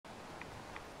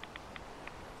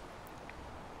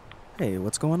Hey,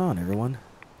 what's going on, everyone?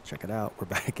 Check it out. We're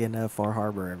back in Far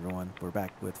Harbor, everyone. We're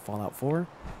back with Fallout 4.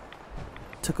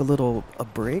 Took a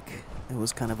break. It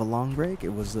was kind of a long break. It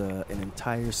was an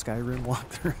entire Skyrim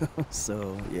walkthrough.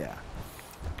 So yeah,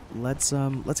 let's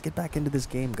get back into this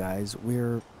game, guys.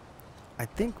 I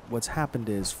think what's happened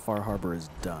is Far Harbor is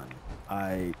done.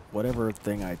 Whatever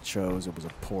thing I chose, it was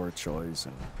a poor choice,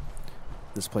 and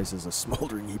this place is a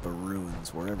smoldering heap of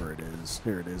ruins wherever it is.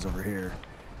 Here it is over here.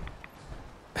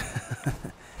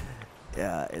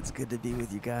 Yeah, it's good to be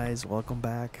with you guys. Welcome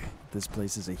back. This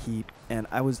place is a heap. And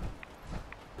I was,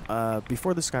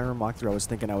 before the Skyrim walkthrough, I was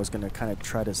thinking I was going to kind of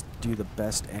try to do the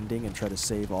best ending and try to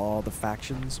save all the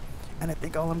factions. And I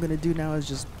think all I'm going to do now is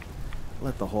just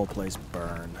let the whole place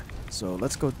burn. So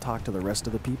let's go talk to the rest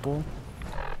of the people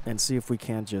and see if we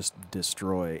can't just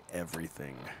destroy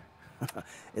everything.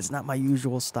 It's not my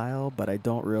usual style, but I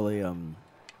don't really,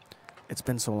 it's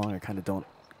been so long I kind of don't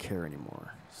care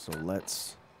anymore. So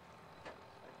let's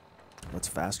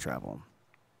fast travel.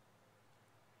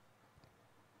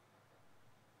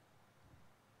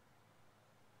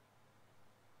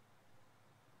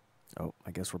 Oh,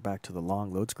 I guess we're back to the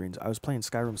long load screens. I was playing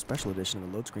Skyrim Special Edition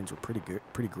and the load screens were pretty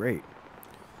great.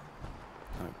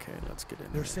 Okay, let's get in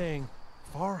They're there. saying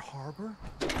Far Harbor?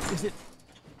 Is it?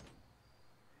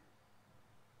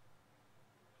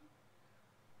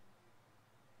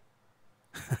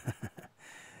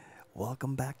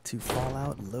 Welcome back to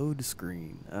Fallout load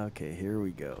screen. Okay, here we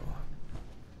go.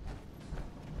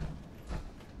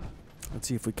 Let's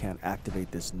see if we can't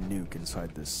activate this nuke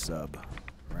inside this sub,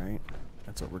 right?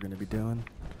 That's what we're going to be doing.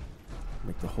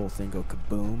 Make the whole thing go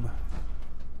kaboom.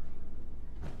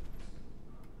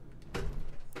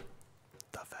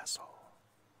 The vessel.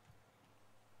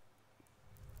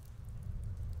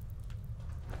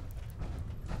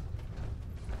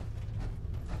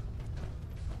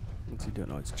 What's he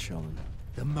doing? Oh, it's chilling.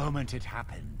 The moment it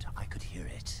happened, I could hear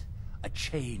it. A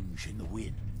change in the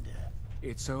wind.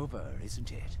 It's over,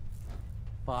 isn't it?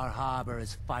 Far Harbor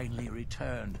has finally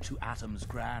returned to Atom's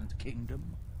Grand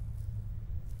Kingdom.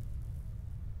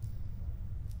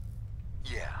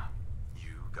 Yeah,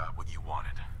 you got what you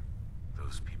wanted.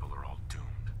 Those people are all doomed.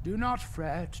 Do not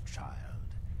fret,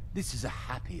 child. This is a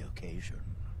happy occasion.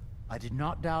 I did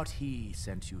not doubt he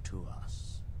sent you to us.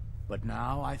 But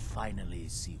now I finally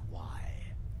see why.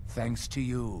 Thanks to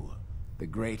you, the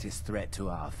greatest threat to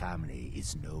our family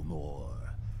is no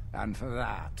more. And for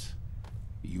that,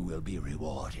 you will be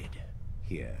rewarded.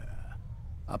 Here.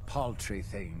 A paltry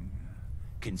thing,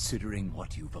 considering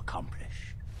what you've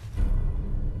accomplished.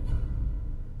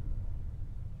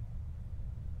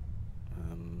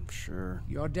 Sure.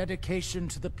 Your dedication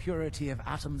to the purity of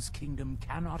Atom's kingdom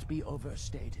cannot be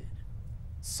overstated.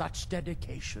 Such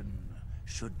dedication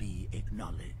should be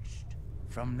acknowledged.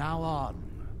 From now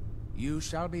on, you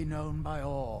shall be known by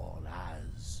all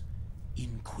as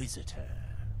Inquisitor,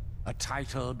 a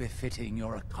title befitting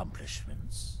your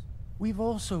accomplishments. We've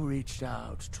also reached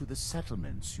out to the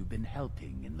settlements you've been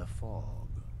helping in the fog.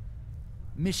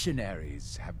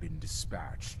 Missionaries have been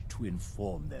dispatched to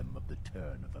inform them of the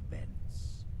turn of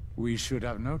events. We should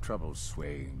have no trouble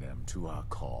swaying them to our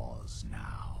cause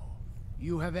now.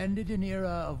 You have ended an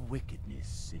era of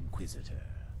wickedness, Inquisitor.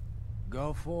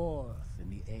 Go forth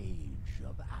in the age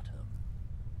of Atom.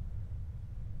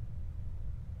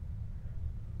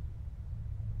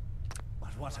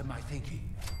 But what am I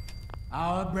thinking?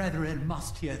 Our brethren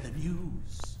must hear the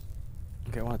news.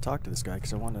 Okay, I want to talk to this guy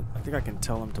because I think I can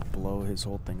tell him to blow his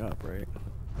whole thing up, right?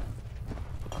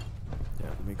 Yeah,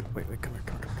 let me go. Wait, come here.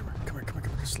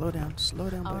 Slow down,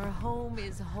 buddy. Our home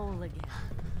is whole again.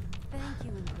 Thank you,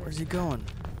 Inquisitor. Where's he going?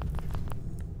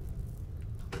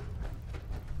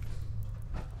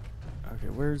 Okay,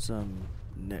 where's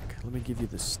Nick? Let me give you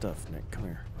this stuff, Nick. Come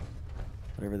here.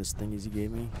 Whatever this thing is he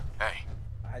gave me. Hey,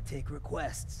 I take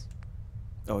requests.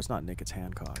 Oh, it's not Nick, it's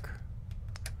Hancock.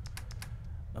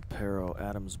 Apparel,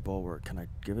 Adam's Bulwark. Can I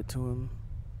give it to him?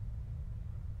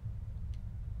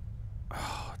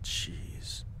 Oh,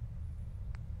 jeez.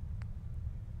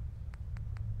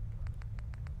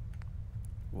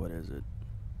 What is it?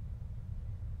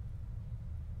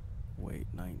 Wait,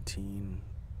 19.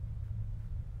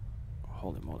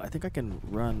 Holy moly. I think I can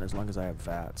run as long as I have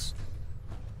VATS.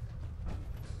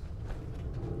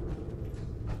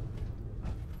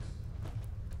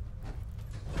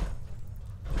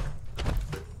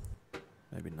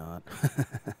 Maybe not.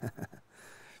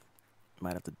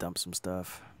 Might have to dump some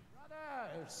stuff.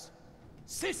 Brothers,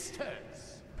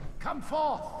 sisters, come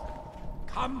forth.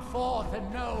 Come forth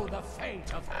and know the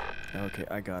fate of... Okay,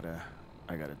 I gotta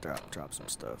drop some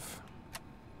stuff.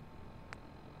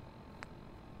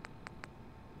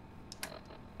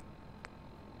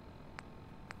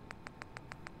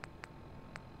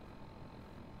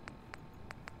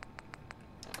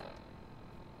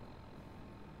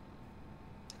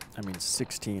 I mean,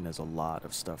 16 is a lot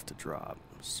of stuff to drop,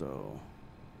 so...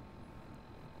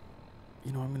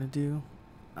 You know what I'm gonna do?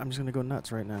 I'm just gonna go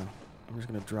nuts right now. I'm just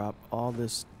gonna drop all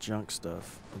this junk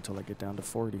stuff until I get down to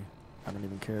 40. I don't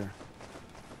even care.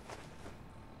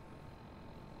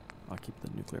 I'll keep the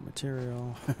nuclear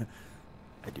material.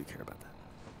 I do care about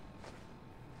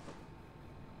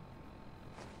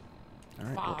that.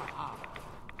 Alright. Well.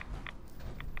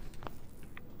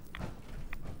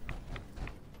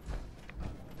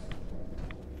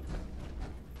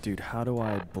 Dude, how do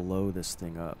I blow this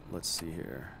thing up? Let's see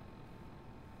here.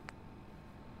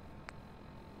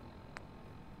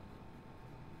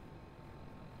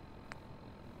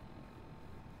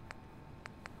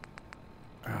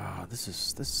 Oh, this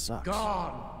sucks.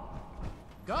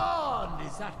 Gone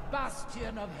is that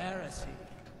bastion of heresy.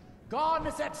 Gone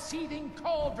is that seething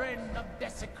cauldron of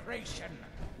desecration,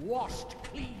 washed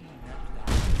clean at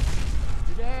last.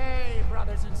 Today,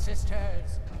 brothers and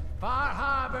sisters, Far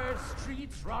Harbor's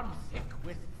streets run thick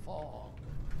with fog,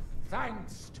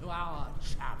 thanks to our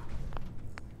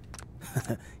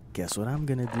champion. Guess what I'm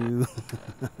gonna do?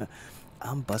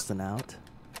 I'm busting out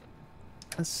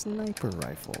a sniper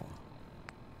rifle.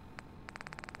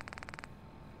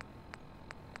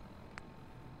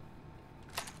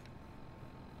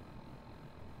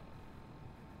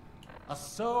 A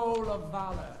soul of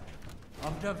valor,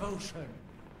 of devotion,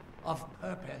 of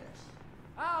purpose.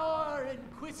 Our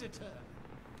Inquisitor.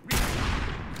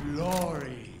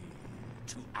 Glory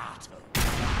to Atom.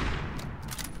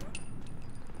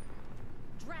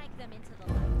 Drag them into the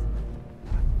light.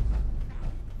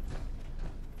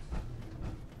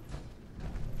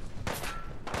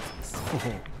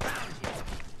 Oh.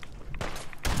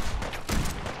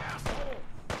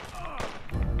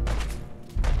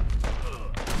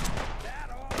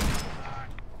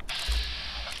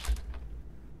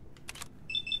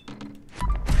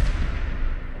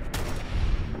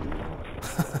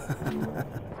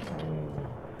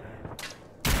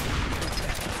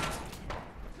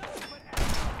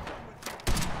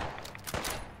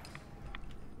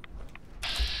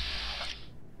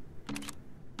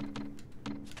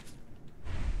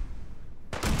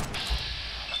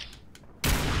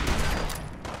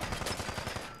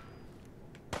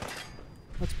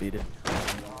 Let's beat it.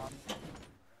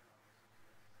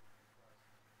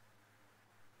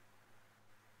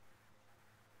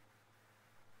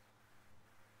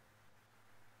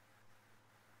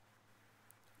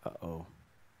 Uh-oh.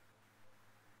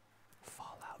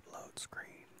 Fallout load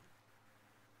screen.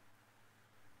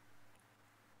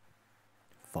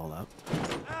 Fallout.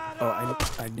 Oh,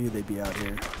 I knew they'd be out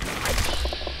here.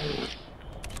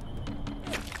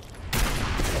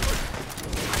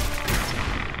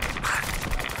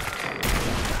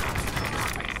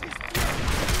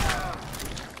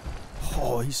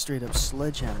 Oh, he straight up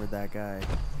sledgehammered that guy.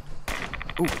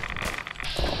 Ooh.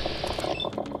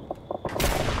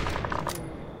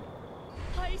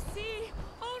 I see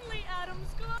only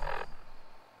Adam's glow.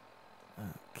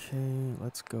 Okay,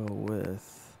 let's go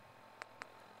with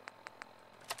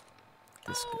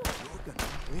this guy.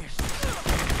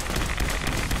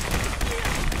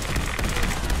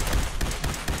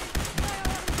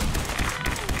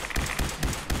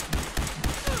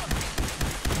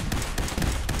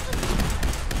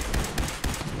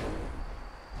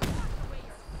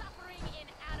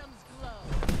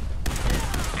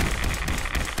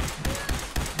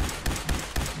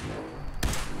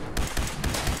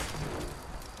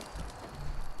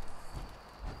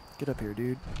 Get up here,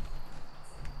 dude.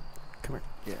 Come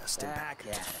here. Yeah, stay back.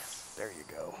 There you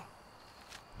go.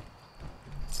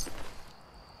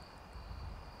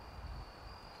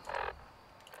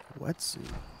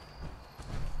 Wetsuit.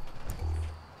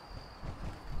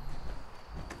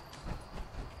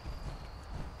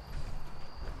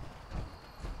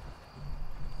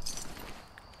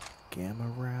 Gamma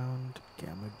round,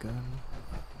 gamma gun.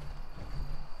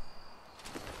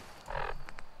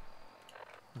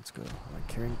 Let's go. Am I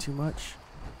carrying too much?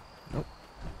 Nope.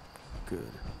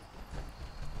 Good.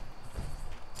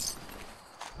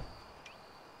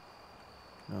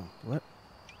 No. What?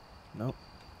 Nope.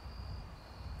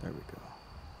 There we go.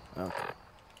 Okay.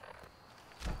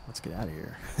 Let's get out of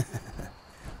here.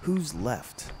 Who's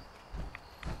left?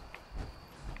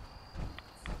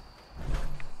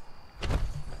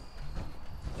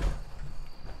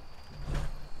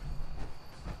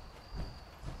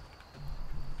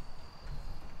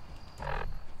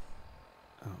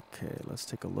 Okay, let's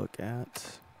take a look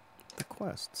at the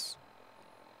quests.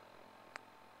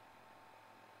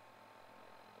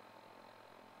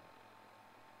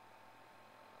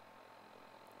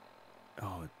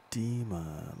 Oh,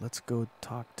 Dima. Let's go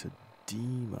talk to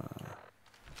Dima.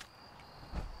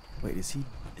 Wait, is he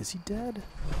dead?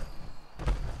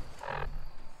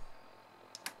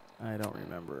 I don't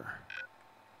remember.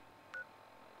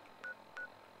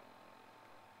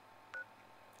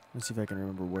 Let's see if I can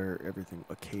remember where everything...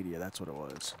 Acadia, that's what it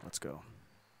was. Let's go.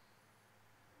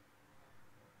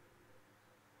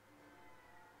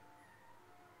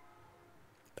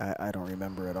 I don't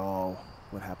remember at all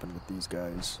what happened with these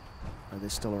guys. Are they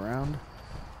still around?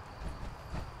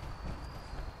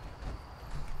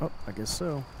 Oh, I guess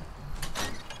so.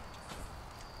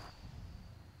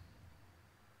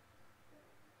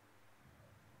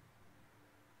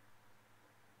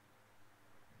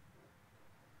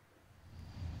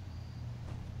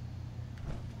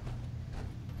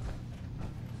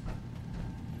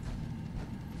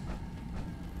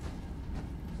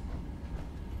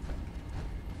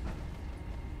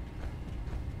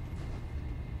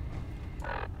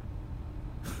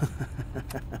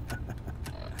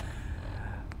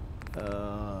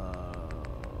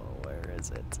 Where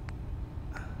is it?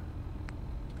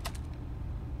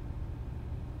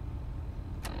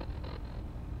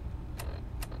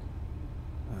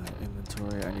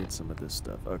 Inventory, I need some of this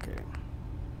stuff. Okay.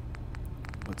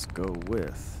 Let's go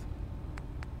with...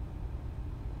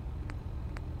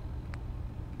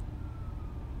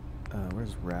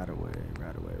 where's Radaway?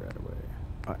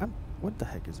 What the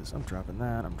heck is this? I'm dropping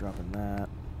that, I'm dropping that.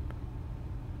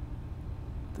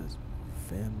 This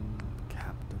Vim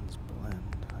Captain's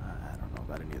Blend. I don't know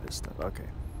about any of this stuff. Okay.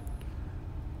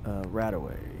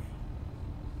 Radaway.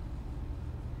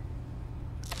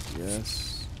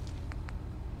 Yes.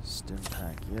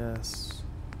 Stimpack, yes.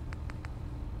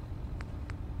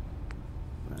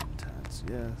 Mentats,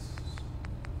 yes.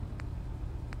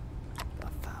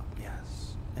 Buff-out,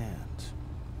 yes. And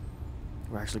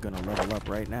we're actually going to level up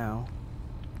right now.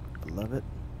 I love it.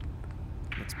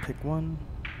 Let's pick one.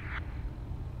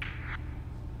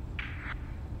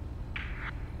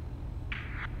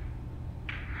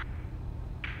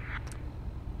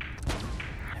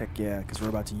 Heck yeah, because we're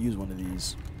about to use one of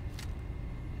these.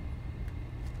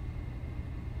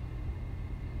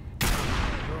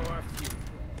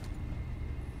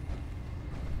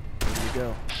 There you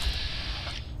go.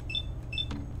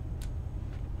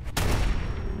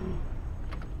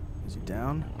 Is he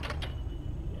down?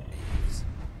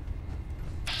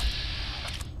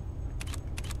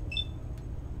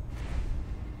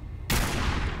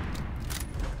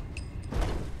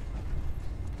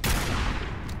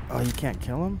 Oh, you can't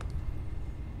kill him?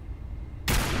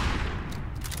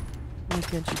 Why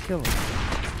can't you kill him?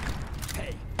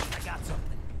 Hey, I got something.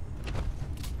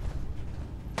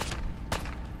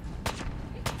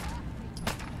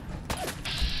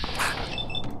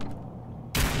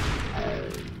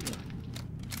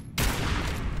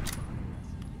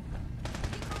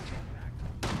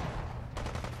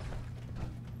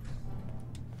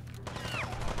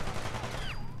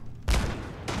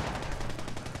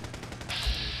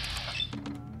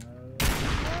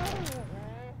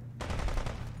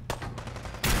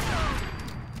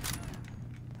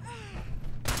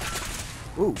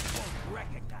 Ooh.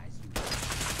 Recognize you.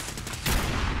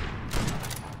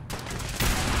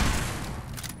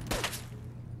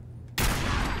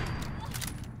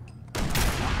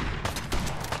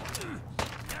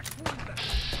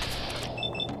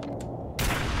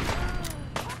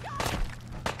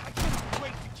 I can't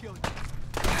wait to kill you.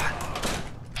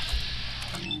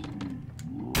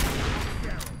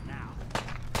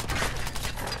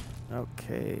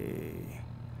 Okay.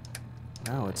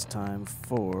 Now it's time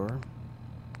for...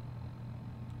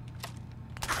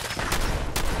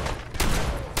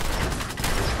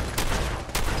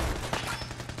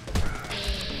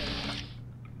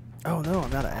 Oh no,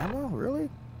 I'm out of ammo? Really?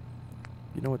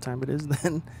 You know what time it is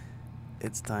then?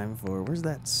 It's time for... Where's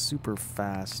that super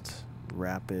fast,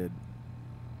 rapid...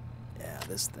 Yeah,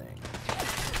 this thing.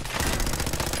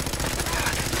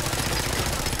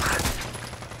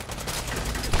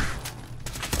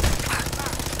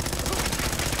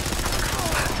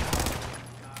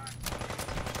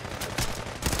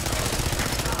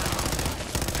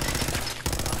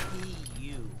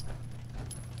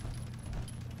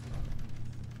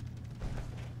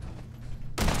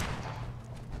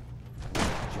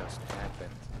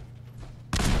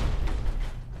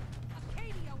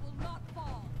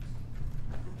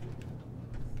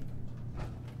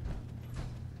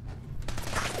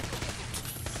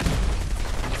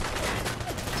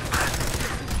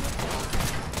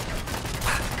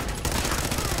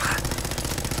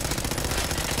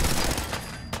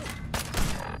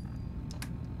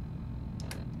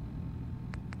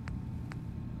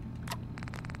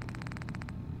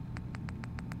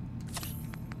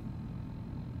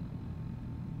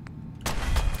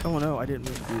 Oh no, I didn't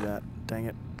mean to do that. Dang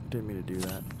it. Didn't mean to do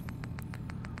that.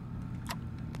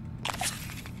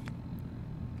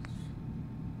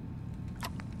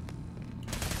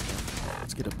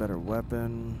 Let's get a better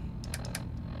weapon.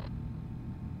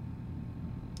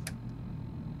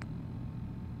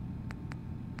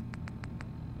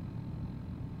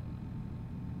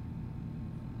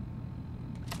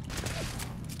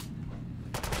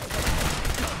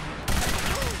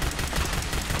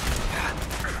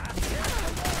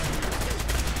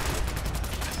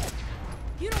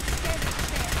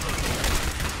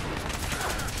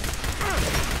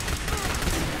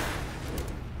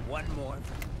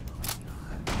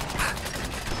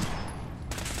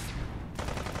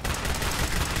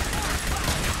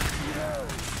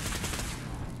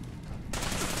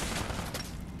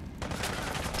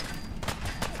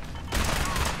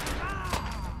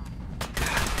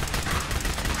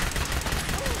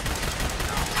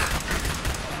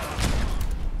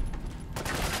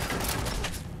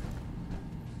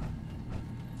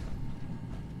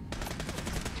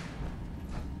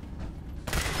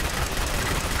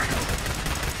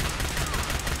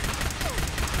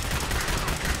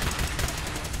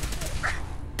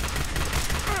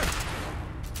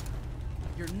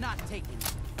 Not taking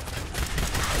it.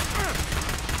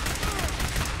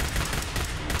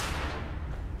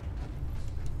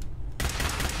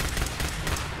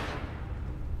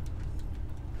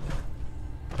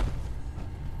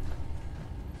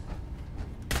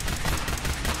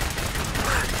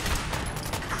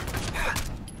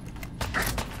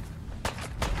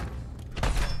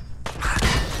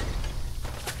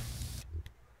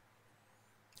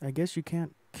 I guess you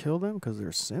can't kill them because they're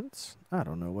synths? I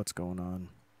don't know what's going on.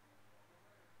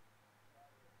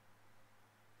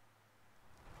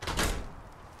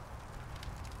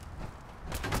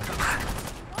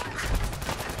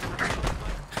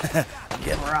 I'm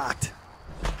getting rocked.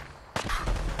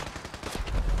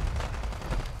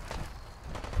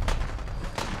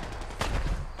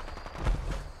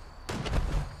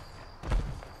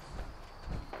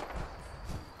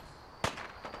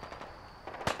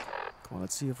 Come on,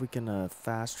 let's see if we can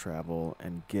fast travel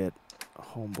and get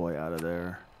Homeboy out of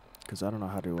there. Because I don't know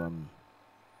how to,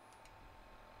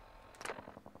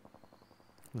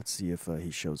 Let's see if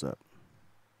he shows up.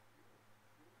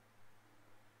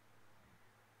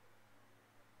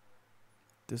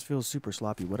 This feels super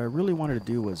sloppy. What I really wanted to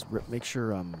do was make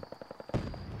sure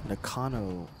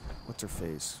Nakano, what's her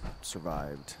face,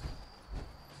 survived,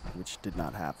 which did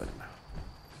not happen.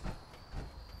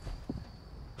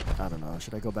 I don't know.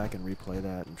 Should I go back and replay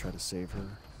that and try to save her?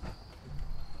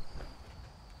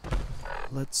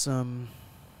 Let's who's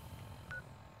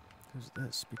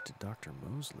this? Speak to Dr.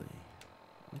 Mosley.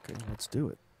 Okay, let's do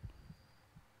it.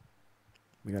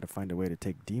 We got to find a way to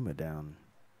take Dima down.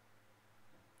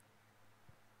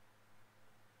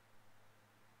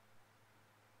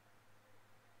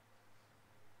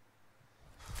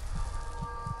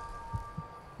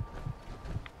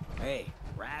 Hey,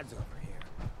 Rad's over here.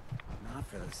 Not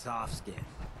for the soft skin.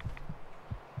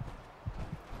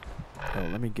 Oh,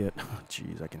 let me get... Oh,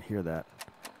 jeez, I can hear that.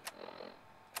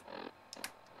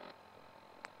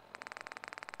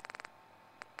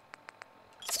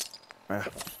 Ah.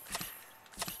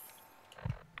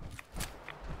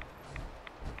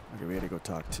 Okay, we gotta go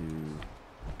talk to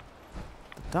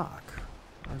the doc.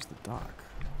 Where's the doc?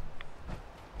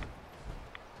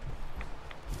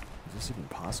 Is this even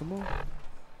possible?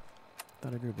 I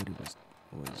thought everybody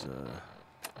was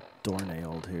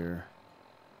door-nailed here.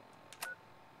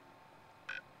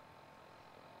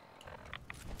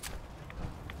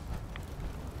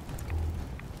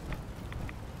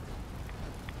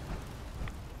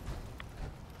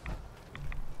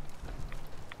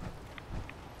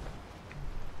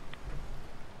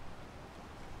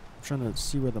 I'm trying to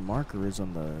see where the marker is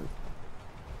on the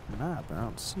map, and I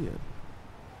don't see it.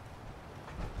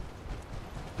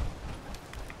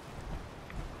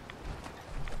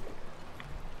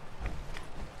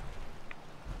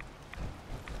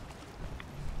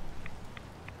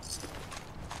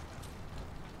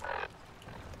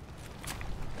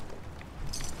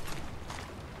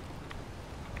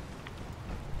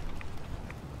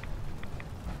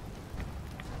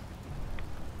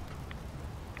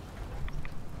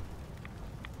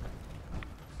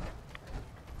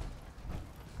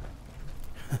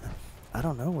 I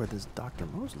don't know where this Dr.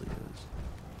 Mosley is.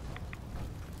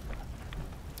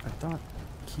 I thought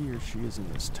he or she is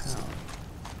in this town.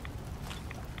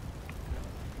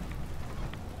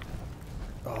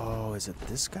 Oh, is it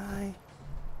this guy?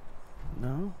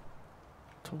 No?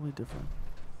 Totally different.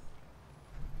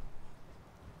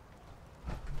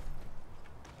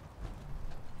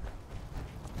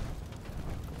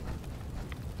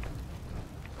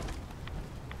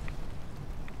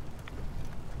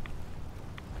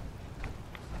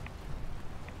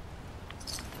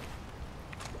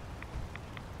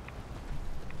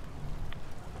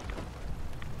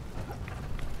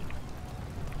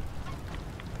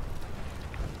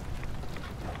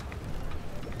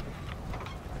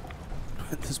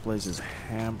 This place is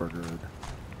hamburgered.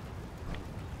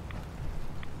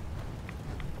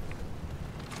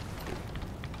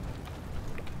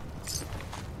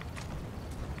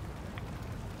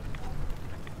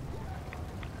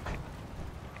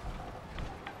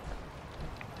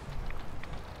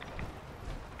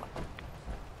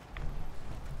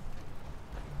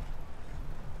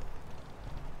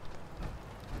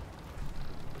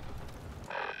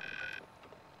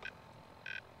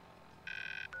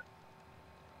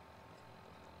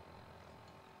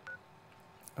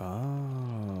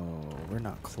 Oh, we're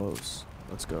not close.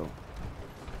 Let's go.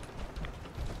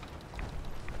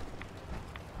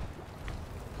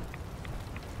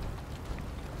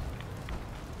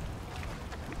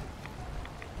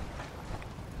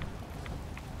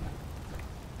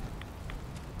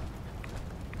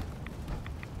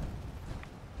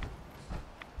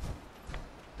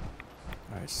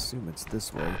 I assume it's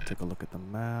this way. Take a look at the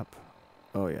map.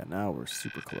 Oh yeah, now we're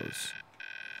super close.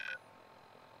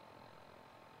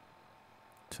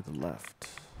 To the left.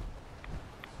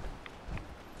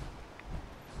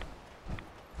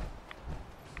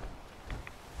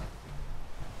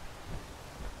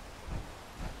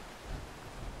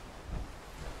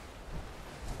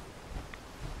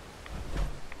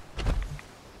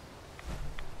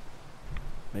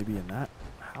 Maybe in that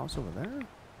house over there?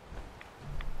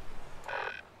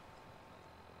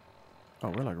 Oh,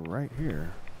 we're like right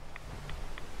here.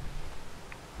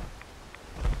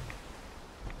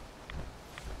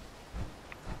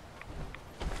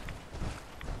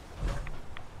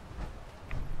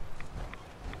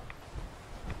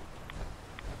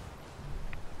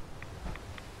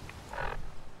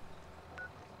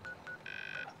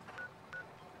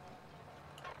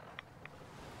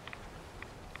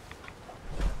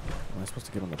 Am I supposed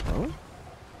to get on the boat?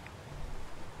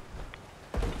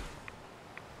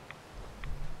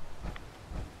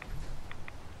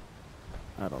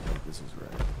 I don't think this is right.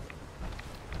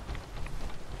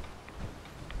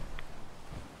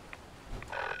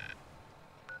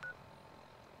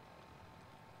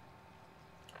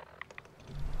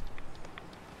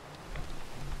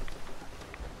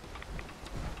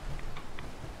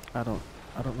 I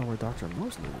don't know where Dr.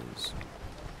 Mosley is.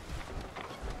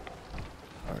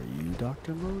 Are you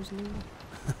Dr. Mosley?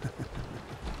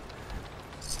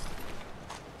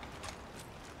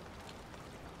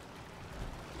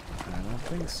 I don't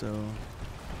think so.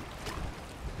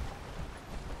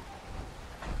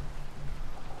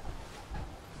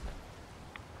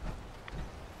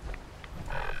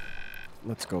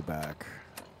 Let's go back.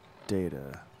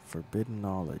 Data. Forbidden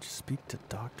knowledge. Speak to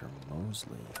Dr.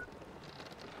 Mosley.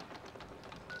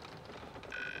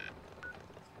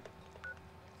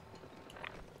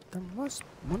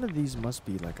 One of these must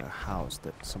be like a house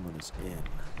that someone is in.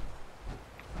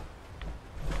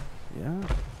 Yeah?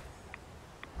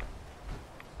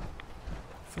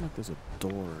 I feel like there's a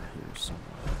door here somewhere.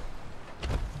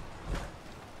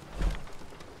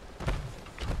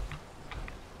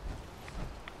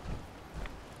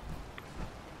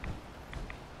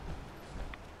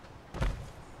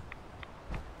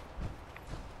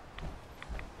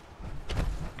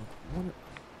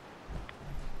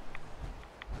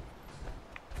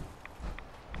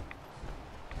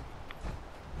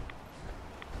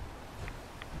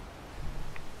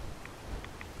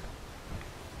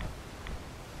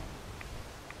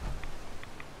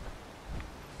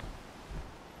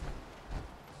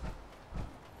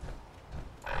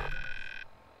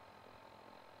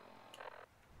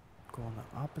 Go in the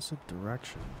opposite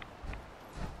direction.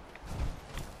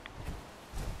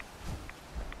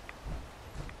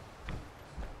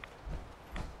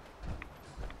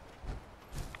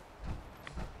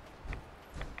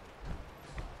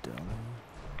 Deli.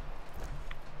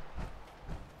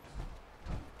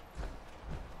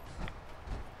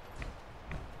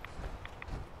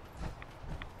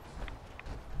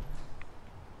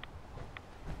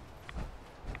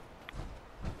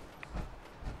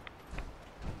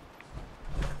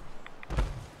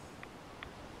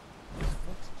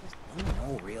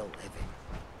 No real living.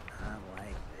 Not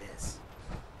like this.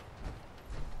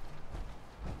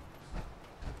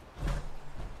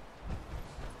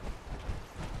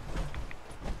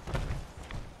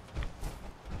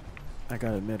 I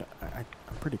gotta admit, I'm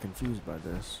pretty confused by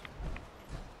this.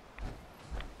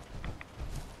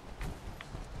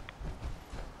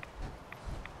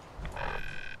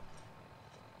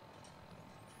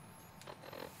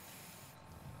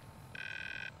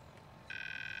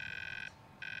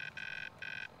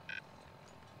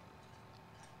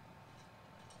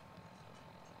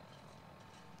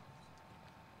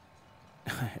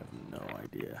 I have no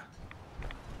idea.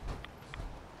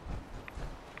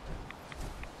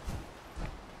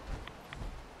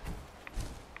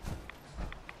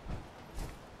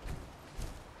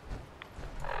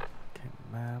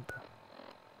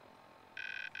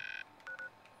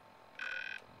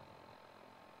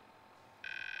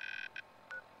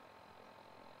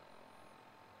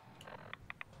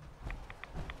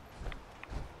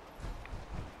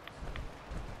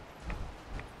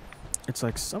 It's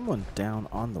like someone down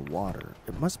on the water.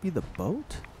 It must be the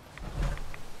boat?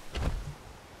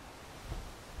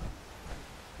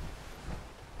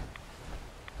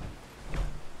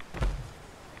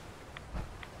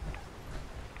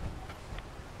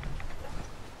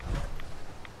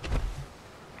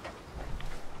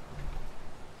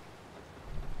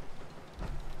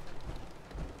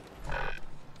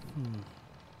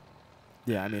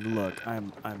 Yeah, I mean, look,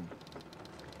 I'm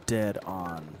dead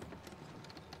on.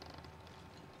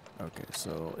 Okay,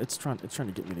 so it's trying to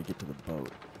get me to get to the boat.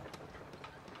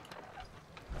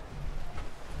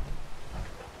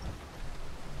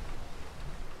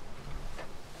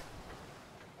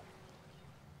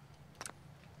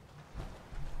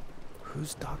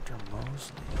 Who's Dr.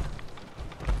 Mosley?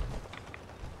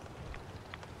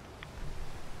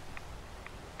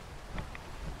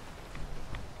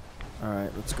 All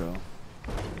right, let's go.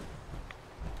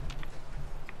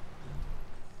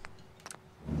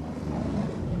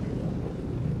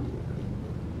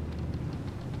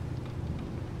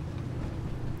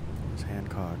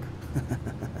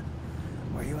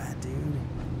 Where you at, dude?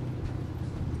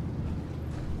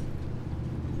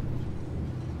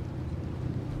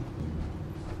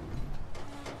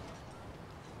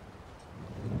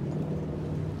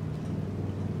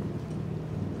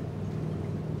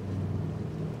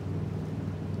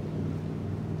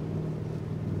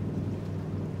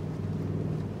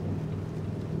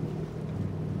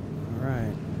 All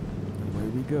right, away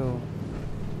we go.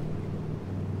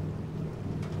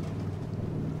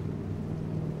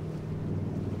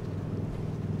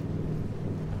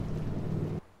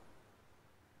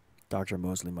 Dr.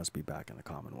 Mosley must be back in the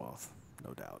Commonwealth,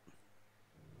 no doubt.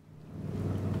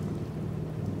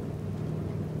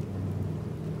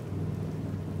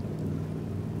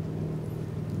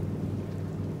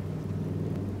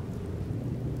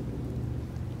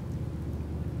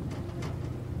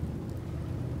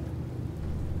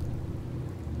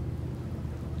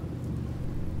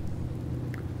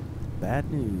 Bad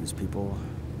news, people.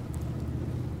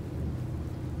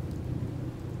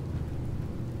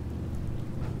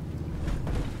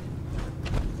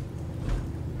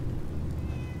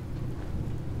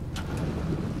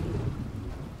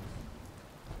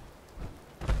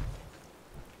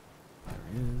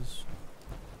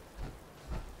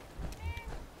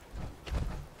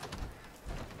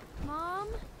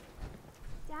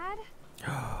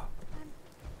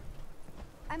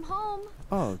 I'm home.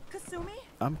 Oh, Kasumi?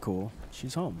 I'm cool.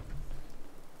 She's home.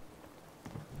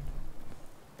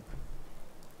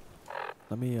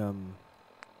 Let me,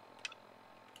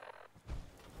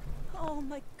 Oh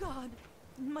my god.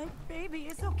 My baby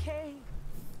is okay.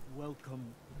 Welcome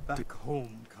back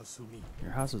home, Kasumi.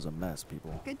 Your house is a mess,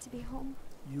 people. Good to be home.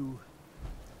 You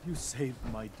saved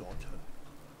my daughter.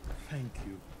 Thank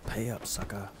you. Pay up,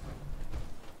 sucker.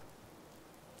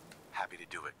 Happy to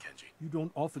do it, Kenji. You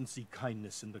don't often see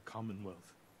kindness in the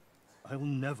Commonwealth. I'll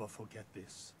never forget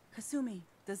this. Kasumi,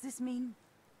 does this mean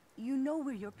you know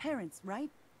we're your parents, right?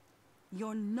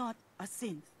 You're not a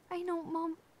synth. I know,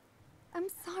 Mom. I'm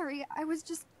sorry. I was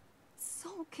just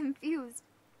so confused.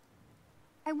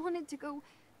 I wanted to go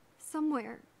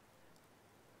somewhere.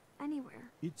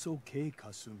 Anywhere. It's okay,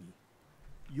 Kasumi.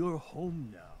 You're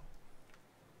home now.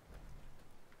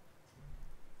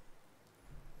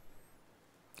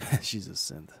 She's a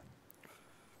synth.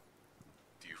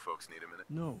 Do you folks need a minute?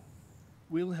 No.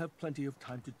 We'll have plenty of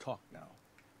time to talk now.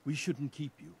 We shouldn't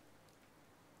keep you.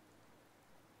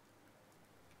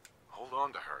 Hold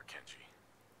on to her, Kenji.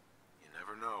 You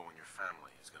never know when your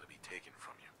family is going to be taken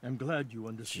from you. I'm glad you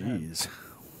understand. Jeez.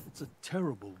 It's a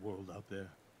terrible world out there.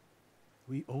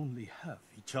 We only have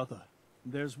each other.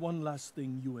 There's one last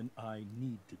thing you and I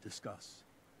need to discuss.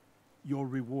 Your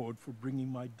reward for bringing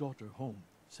my daughter home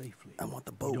safely. I want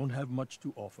the boat. We don't have much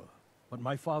to offer, but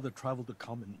my father traveled the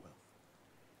Commonwealth.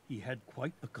 He had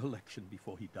quite a collection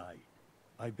before he died.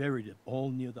 I buried it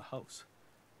all near the house.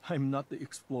 I'm not the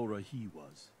explorer he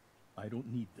was. I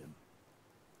don't need them.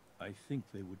 I think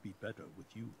they would be better with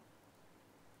you.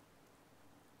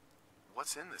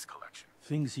 What's in this collection?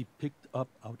 Things he picked up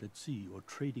out at sea or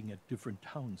trading at different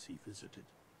towns he visited.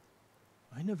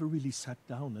 I never really sat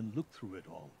down and looked through it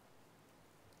all.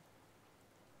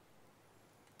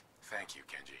 Thank you,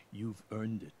 Kenji. You've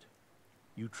earned it.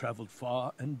 You traveled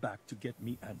far and back to get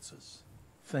me answers.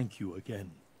 Thank you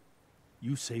again.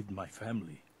 You saved my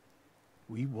family.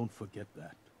 We won't forget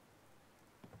that.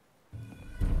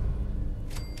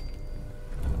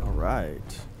 All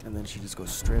right. And then she just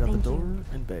goes straight out the Thank door you.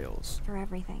 and bails. For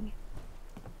everything.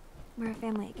 We're a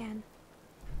family again.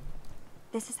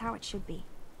 This is how it should be.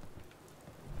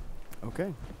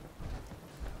 Okay.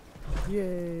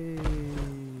 Yay.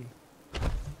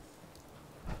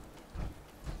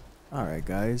 Alright,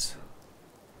 guys.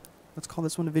 Let's call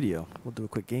this one a video. We'll do a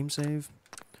quick game save.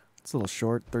 It's a little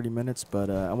short, 30 minutes, but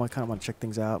I kind of want to check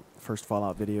things out. First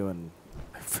Fallout video in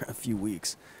a few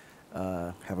weeks.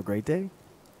 Have a great day.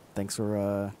 Thanks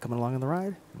for coming along on the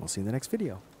ride, and we'll see you in the next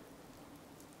video.